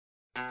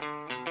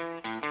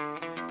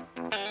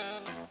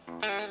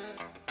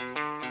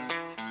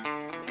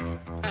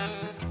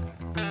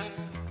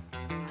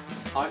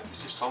Hi,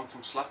 this is Tom from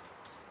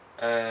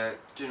S.L.A.P.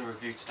 Doing a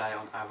review today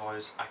on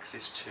Arai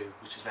Axces II,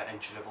 which is their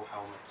entry-level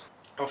helmet.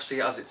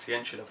 Obviously, as it's the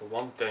entry-level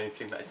one, the only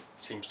thing that it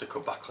seems to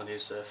cut back on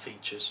is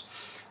features.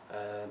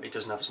 It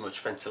doesn't have as much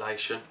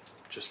ventilation,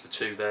 just the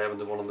two there and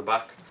the one on the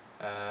back.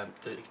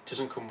 It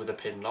doesn't come with a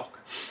pin lock,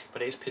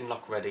 but it is pin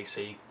lock ready, so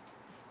you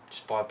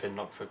just buy a pin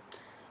lock for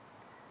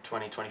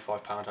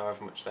 £20–25,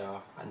 however much they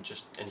are, and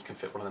you can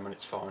fit one of them and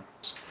it's fine.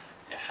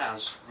 It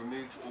has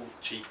removable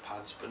cheek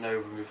pads but no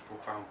removable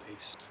crown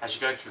piece. As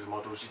you go through the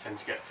models you tend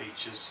to get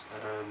features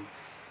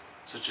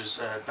such as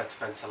better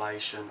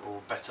ventilation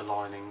or better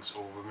linings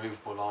or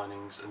removable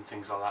linings and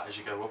things like that as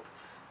you go up,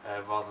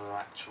 rather than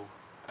actual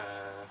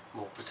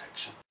more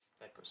protection.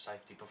 They put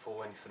safety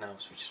before anything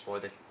else, which is why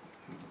they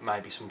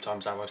maybe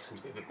sometimes Arais tend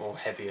to be a bit more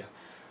heavier,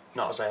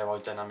 not as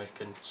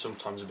aerodynamic and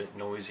sometimes a bit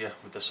noisier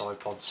with the side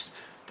pods,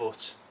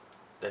 but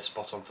they're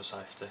spot on for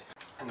safety.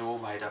 And they're all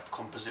made of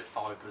composite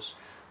fibres,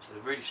 so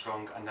they're really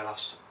strong and they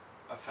last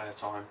a fair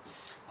time.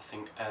 I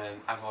think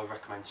Arai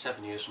recommends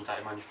 7 years from date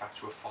of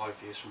manufacture or 5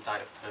 years from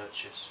date of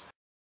purchase.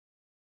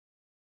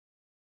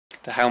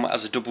 The helmet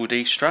has a double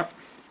D strap,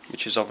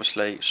 which is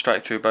obviously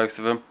straight through both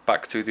of them,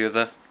 back through the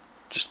other.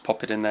 Just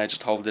pop it in there,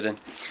 just hold it in.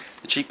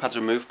 The cheek pads are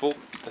removable,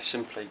 they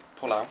simply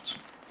pull out.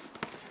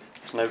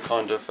 There's no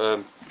kind of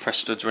press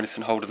studs or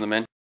anything holding them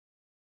in.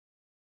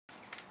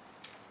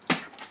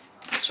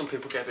 Some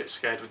people get a bit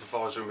scared with the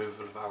visor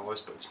removal of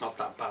Arais, but it's not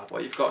that bad.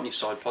 What you've got on your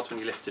side pods, when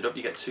you lift it up,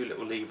 you get two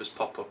little levers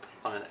pop up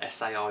on an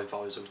S.L.A.P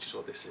visor, which is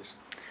what this is.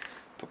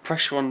 Put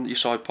pressure on your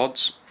side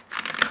pods,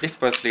 lift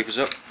both levers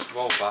up,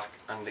 roll back,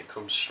 and it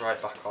comes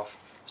straight back off.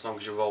 As long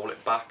as you roll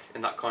it back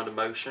in that kind of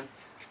motion,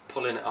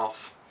 pulling it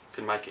off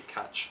can make it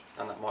catch,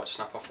 and that might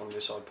snap off one of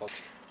your side pods.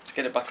 To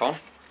get it back on,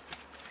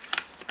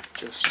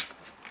 just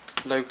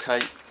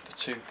locate the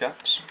two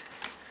gaps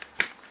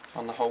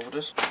on the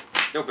holders.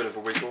 A little bit of a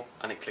wiggle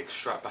and it clicks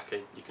straight back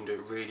in. You can do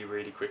it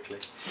really quickly.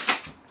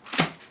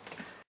 I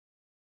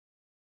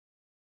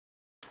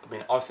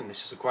mean, I think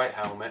this is a great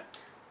helmet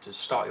to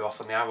start you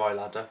off on the Arai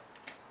ladder.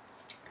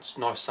 It's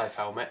a nice safe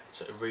helmet,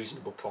 it's at a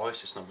reasonable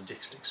price, it's not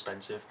ridiculously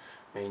expensive.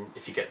 I mean,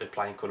 if you get the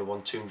plain colour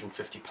one,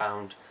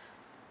 £250,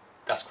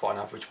 that's quite an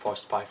average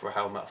price to pay for a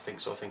helmet, I think,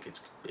 so I think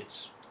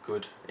it's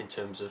good in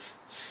terms of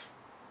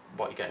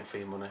what you're getting for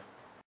your money.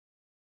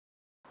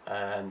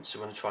 So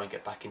we're going to try and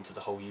get back into the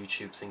whole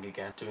YouTube thing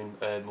again, doing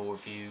more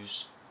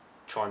reviews,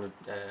 trying to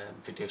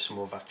video some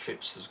more of our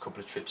trips. There's a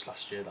couple of trips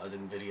last year that I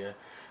didn't video,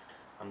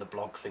 and the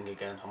blog thing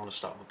again. I'm going to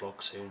start my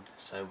blog soon,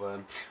 so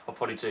I'll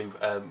probably do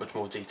much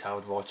more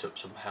detailed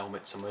write-ups on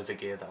helmets and other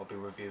gear that I'll be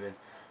reviewing,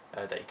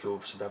 that you could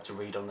also be able to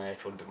read on there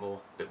if you want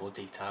a bit more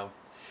detail.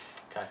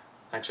 Okay,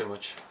 thanks so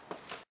much.